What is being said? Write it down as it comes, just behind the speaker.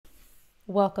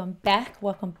Welcome back.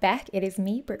 Welcome back. It is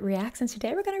me, BrittReacts, and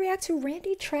today we're going to react to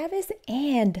Randy Travis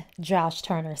and Josh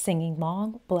Turner singing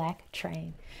Long Black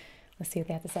Train. Let's see what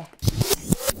they have to say.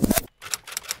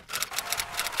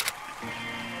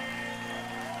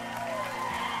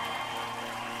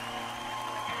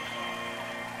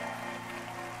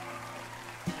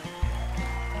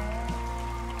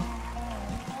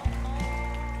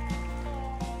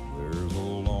 There's a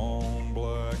long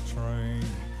black train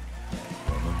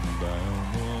coming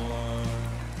down the line,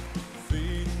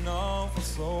 feeding off the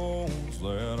souls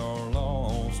that are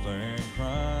lost and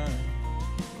crying.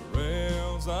 The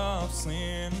rails of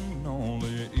sin,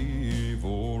 only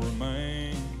evil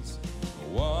remains.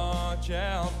 Watch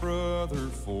out, brother,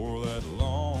 for that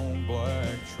long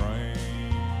black train.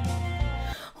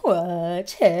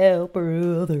 Watch out,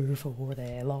 brother, for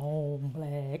that long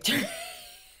black train.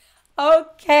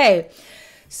 Okay.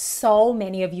 So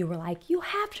many of you were like, you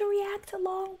have to react to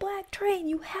Long Black Train.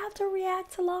 You have to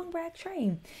react to Long Black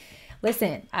Train.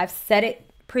 Listen, I've said it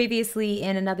previously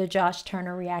in another Josh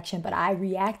Turner reaction, but I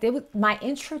reacted. My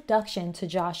introduction to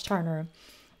Josh Turner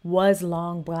was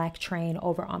Long Black Train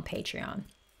over on Patreon,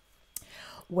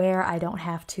 where I don't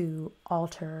have to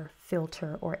alter,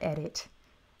 filter, or edit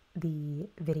the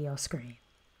video screen.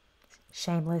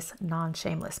 Shameless,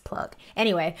 non-shameless plug.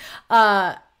 Anyway,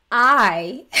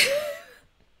 I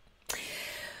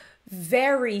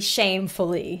very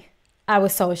shamefully, I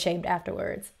was so ashamed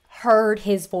afterwards, heard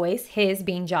his voice, his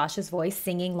being Josh's voice,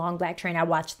 singing Long Black Train. I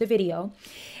watched the video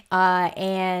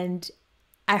and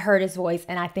I heard his voice,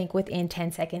 and I think within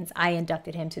 10 seconds, I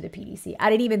inducted him to the PDC. I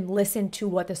didn't even listen to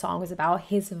what the song was about.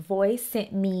 His voice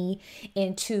sent me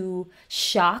into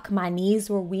shock. My knees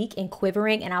were weak and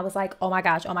quivering, and I was like, oh my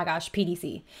gosh,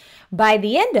 PDC. By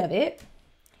the end of it,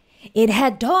 it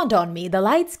had dawned on me, the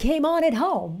lights came on at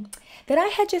home, that I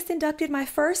had just inducted my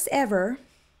first ever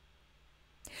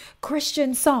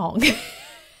Christian song.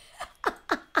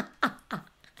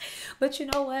 But you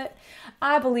know what?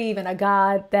 I believe in a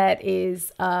God that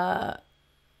is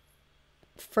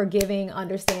forgiving,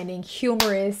 understanding,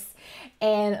 humorous,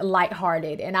 and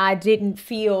lighthearted. And I didn't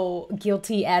feel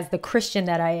guilty as the Christian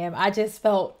that I am. I just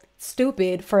felt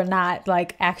stupid for not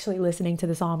actually listening to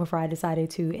the song before I decided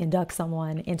to induct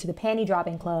someone into the panty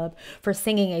dropping club for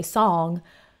singing a song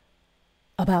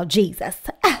about Jesus.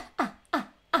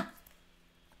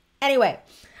 Anyway,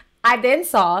 I then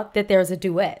saw that there's a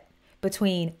duet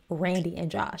between Randy and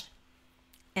Josh.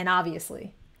 And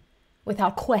obviously,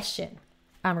 without question,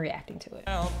 I'm reacting to it.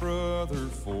 Out, brother,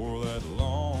 for that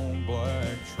long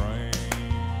black train.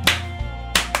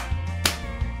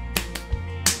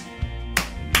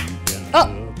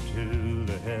 Look to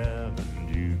the heaven,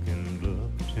 you can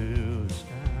look to the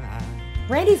sky.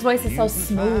 Randy's voice is so You can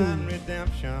smooth. find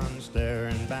redemption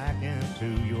staring back into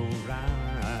your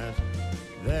eyes.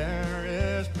 There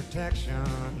is protection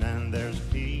and there's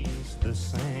peace the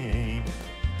same.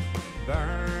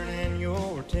 Burning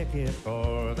your ticket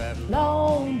for that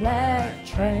Long black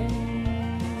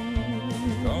train.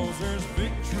 'Cause there's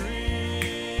victory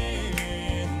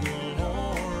in the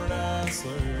Lord, I say.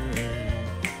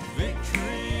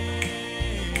 Victory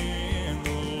in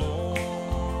the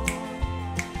Lord.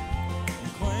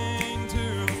 Cling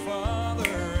to the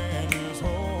Father and His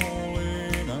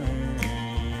holy name.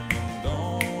 And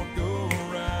don't go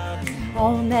riding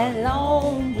On that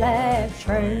long black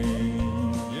train.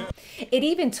 It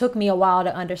even took me a while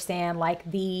to understand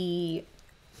the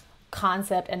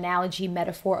concept, analogy,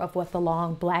 metaphor of what the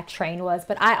long black train was.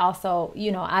 But I also,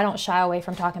 I don't shy away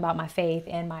from talking about my faith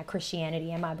and my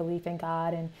Christianity and my belief in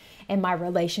God and my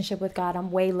relationship with God.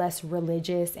 I'm way less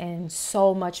religious and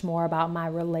so much more about my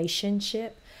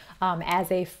relationship.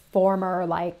 As a former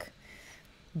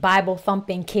Bible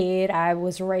thumping kid, I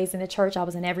was raised in the church. I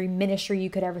was in every ministry you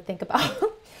could ever think about.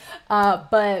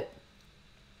 But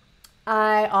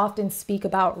I often speak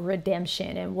about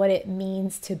redemption and what it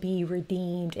means to be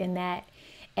redeemed, and that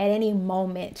at any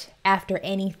moment after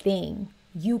anything,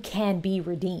 you can be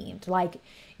redeemed.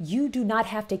 You do not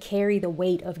have to carry the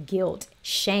weight of guilt,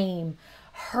 shame,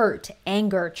 hurt,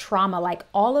 anger, trauma.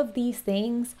 All of these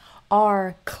things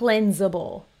are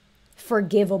cleansable,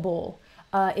 forgivable,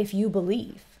 if you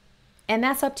believe. And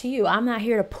that's up to you. I'm not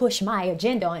here to push my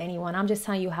agenda on anyone. I'm just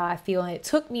telling you how I feel. And it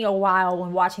took me a while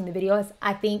when watching the videos.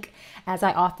 I think, as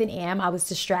I often am, I was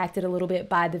distracted a little bit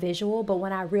by the visual. But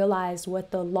when I realized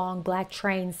what the long black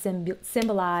train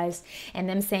symbolized, and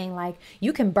them saying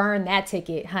you can burn that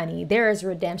ticket, honey, there is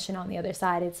redemption on the other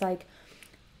side. It's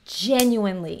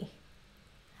genuinely,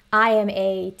 I am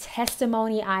a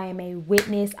testimony. I am a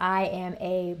witness. I am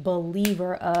a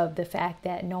believer of the fact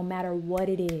that no matter what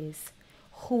it is,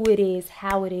 who it is,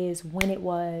 how it is, when it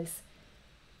was,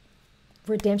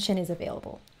 redemption is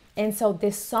available. And so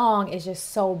this song is just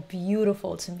so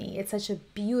beautiful to me. It's such a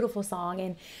beautiful song.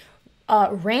 And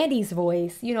Randy's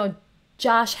voice, you know,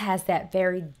 Josh has that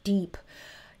very deep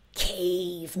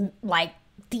cave, like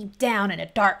deep down in a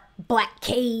dark black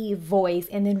cave voice.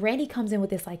 And then Randy comes in with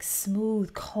this like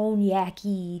smooth,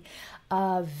 cognac-y,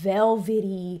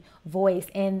 velvety voice.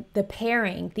 And the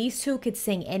pairing, these two could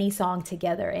sing any song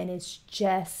together and it's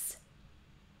just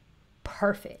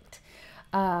perfect.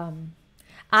 I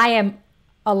am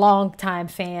a long time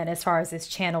fan as far as this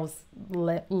channel's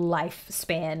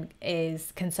lifespan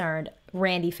is concerned.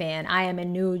 Randy fan. I am a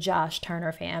new Josh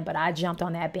Turner fan, but I jumped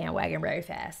on that bandwagon very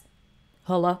fast.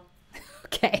 Hello?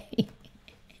 Okay.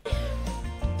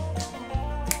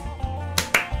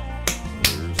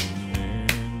 There's an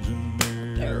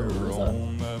engineer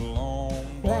on that long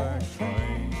black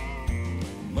train,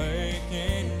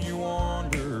 making you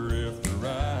wonder if the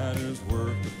ride is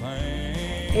worth the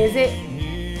pain. Is it?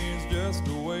 He's just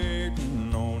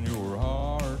waiting on your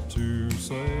heart to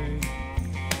say,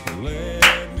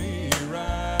 let me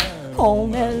ride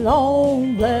On that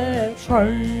long black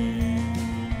train.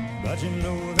 But you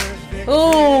know there's victory.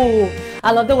 Ooh,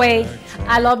 I love the way,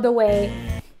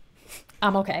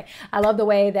 I'm okay. I love the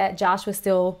way that Josh was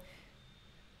still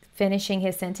finishing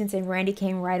his sentence and Randy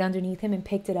came right underneath him and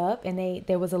picked it up and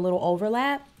there was a little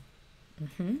overlap.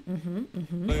 Let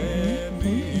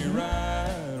me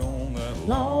ride on that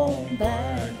long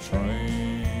black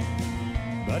train.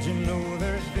 But you know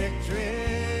there's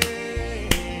victory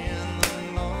in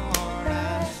the Lord,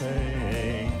 I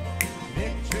say.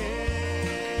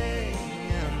 Victory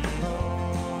in the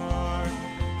Lord.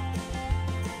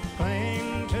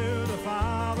 Cling to the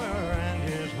Father and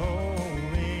His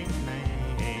holy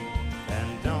name,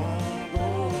 and don't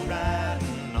go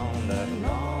riding on that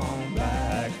long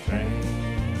black train.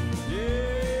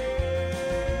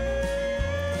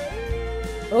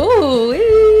 Ooh, ee.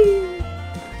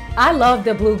 I love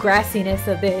the bluegrassiness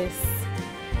of this.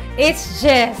 It's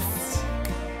just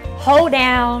hold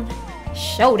down,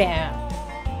 showdown.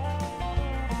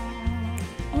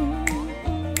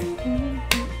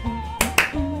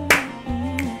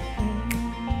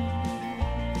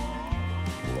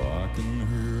 Well, I can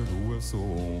hear the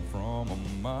whistle from a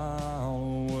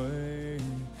mile away.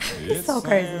 It so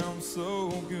crazy. sounds so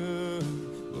good,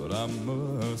 but I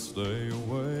must stay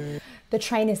away. The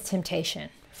train is temptation.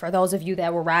 For those of you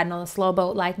that were riding on a slow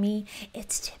boat like me,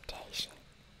 it's temptation.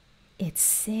 It's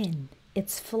sin.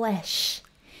 It's flesh.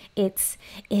 It's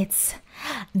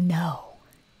no.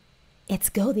 It's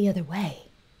go the other way.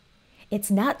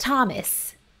 It's not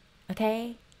Thomas,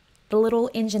 okay? The little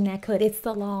engine that could. It's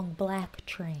the long black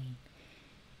train.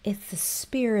 It's the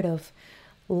spirit of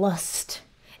lust.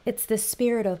 It's the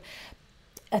spirit of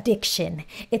addiction.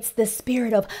 It's the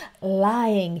spirit of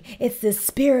lying. It's the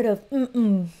spirit of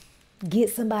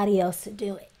get somebody else to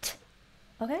do it.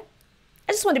 Okay?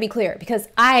 I just want to be clear because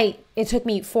it took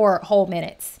me 4 whole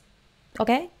minutes.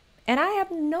 Okay? And I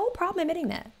have no problem admitting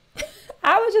that.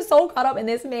 I was just so caught up in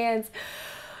this man's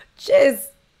just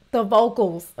the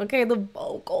vocals. Okay, the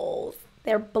vocals.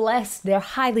 They're blessed. They're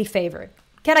highly favored.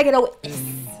 Can I get a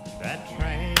That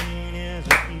train is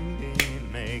a beauty,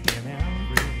 making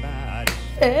everybody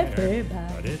stare.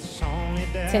 everybody? But its only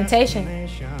Temptation.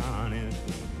 destination is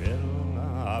the middle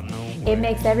of nowhere. It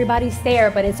makes everybody stare,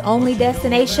 but its only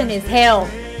destination is hell.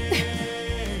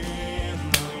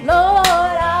 Lord,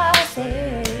 I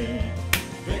say,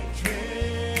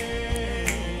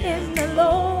 in the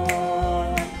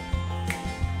Lord.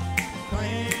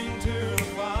 Cling to the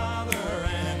Father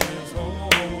and His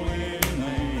holy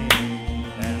name,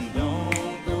 and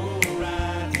don't go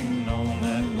riding on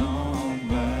that long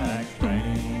black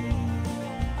train.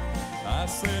 I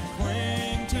said,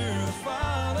 cling to the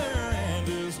Father and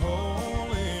His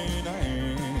holy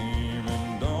name,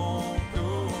 and don't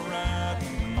go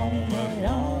riding on that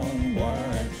long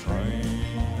black train.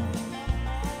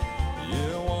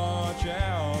 Yeah, watch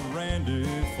out, Randy,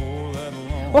 for that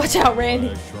long Watch out, Randy.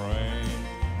 black train.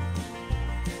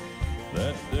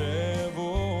 That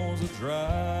devil's a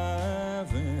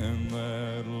driving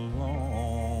that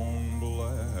long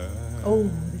black Oh,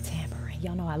 the tambourine.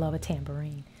 Y'all know I love a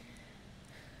tambourine.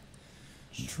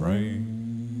 train.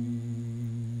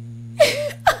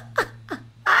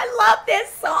 I love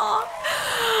this song.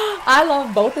 I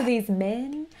love both of these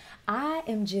men. I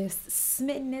am just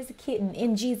smitten as a kitten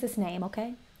in Jesus' name,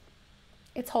 okay?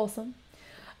 It's wholesome.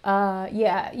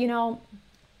 Yeah, you know,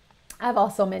 I've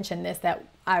also mentioned this, that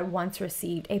I once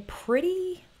received a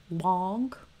pretty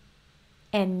long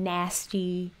and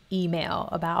nasty email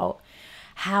about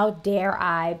how dare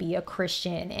I be a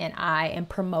Christian and I am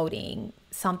promoting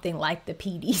something like the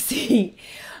PDC.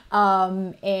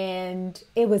 And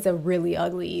it was a really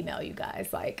ugly email, you guys.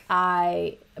 But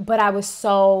I was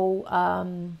so,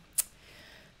 I'm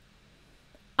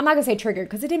not gonna say triggered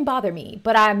because it didn't bother me,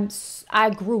 but I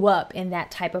grew up in that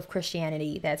type of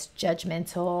Christianity that's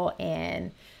judgmental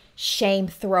and shame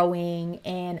throwing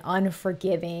and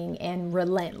unforgiving and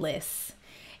relentless.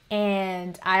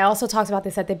 And I also talked about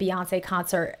this at the Beyonce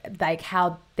concert, like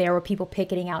how there were people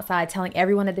picketing outside telling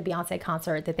everyone at the Beyonce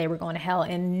concert that they were going to hell.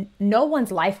 And no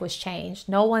one's life was changed.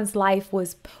 No one's life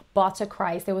was brought to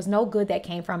Christ. There was no good that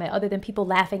came from it other than people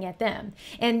laughing at them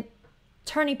and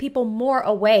turning people more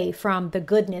away from the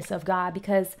goodness of God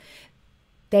because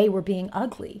they were being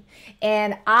ugly.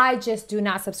 And I just do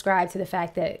not subscribe to the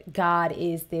fact that God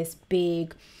is this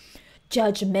big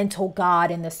judgmental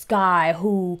God in the sky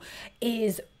who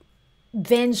is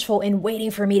vengeful and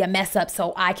waiting for me to mess up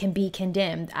so I can be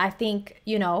condemned. I think,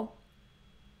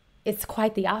 it's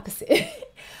quite the opposite.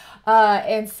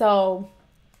 And so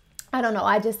I don't know.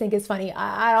 I just think it's funny.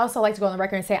 I also like to go on the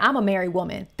record and say I'm a married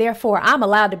woman. Therefore, I'm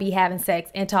allowed to be having sex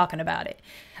and talking about it.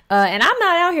 And I'm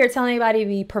not out here telling anybody to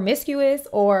be promiscuous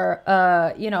or,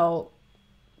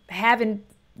 having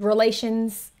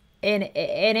relations in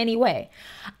any way.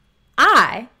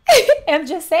 I am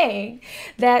just saying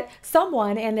that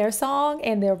someone and their song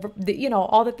and their,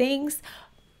 all the things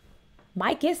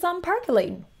might get something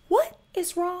percolating. What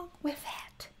is wrong with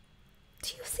that?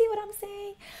 Do you see what I'm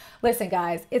saying? Listen,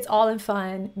 guys, it's all in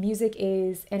fun. Music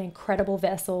is an incredible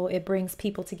vessel. It brings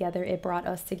people together. It brought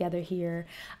us together here.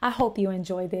 I hope you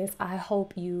enjoy this. I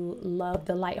hope you love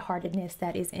the lightheartedness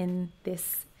that is in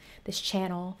this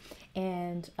channel.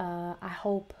 And I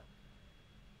hope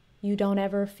you don't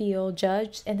ever feel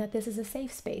judged and that this is a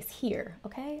safe space here.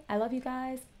 Okay? I love you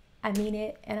guys. I mean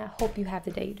it. And I hope you have the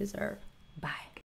day you deserve. Bye.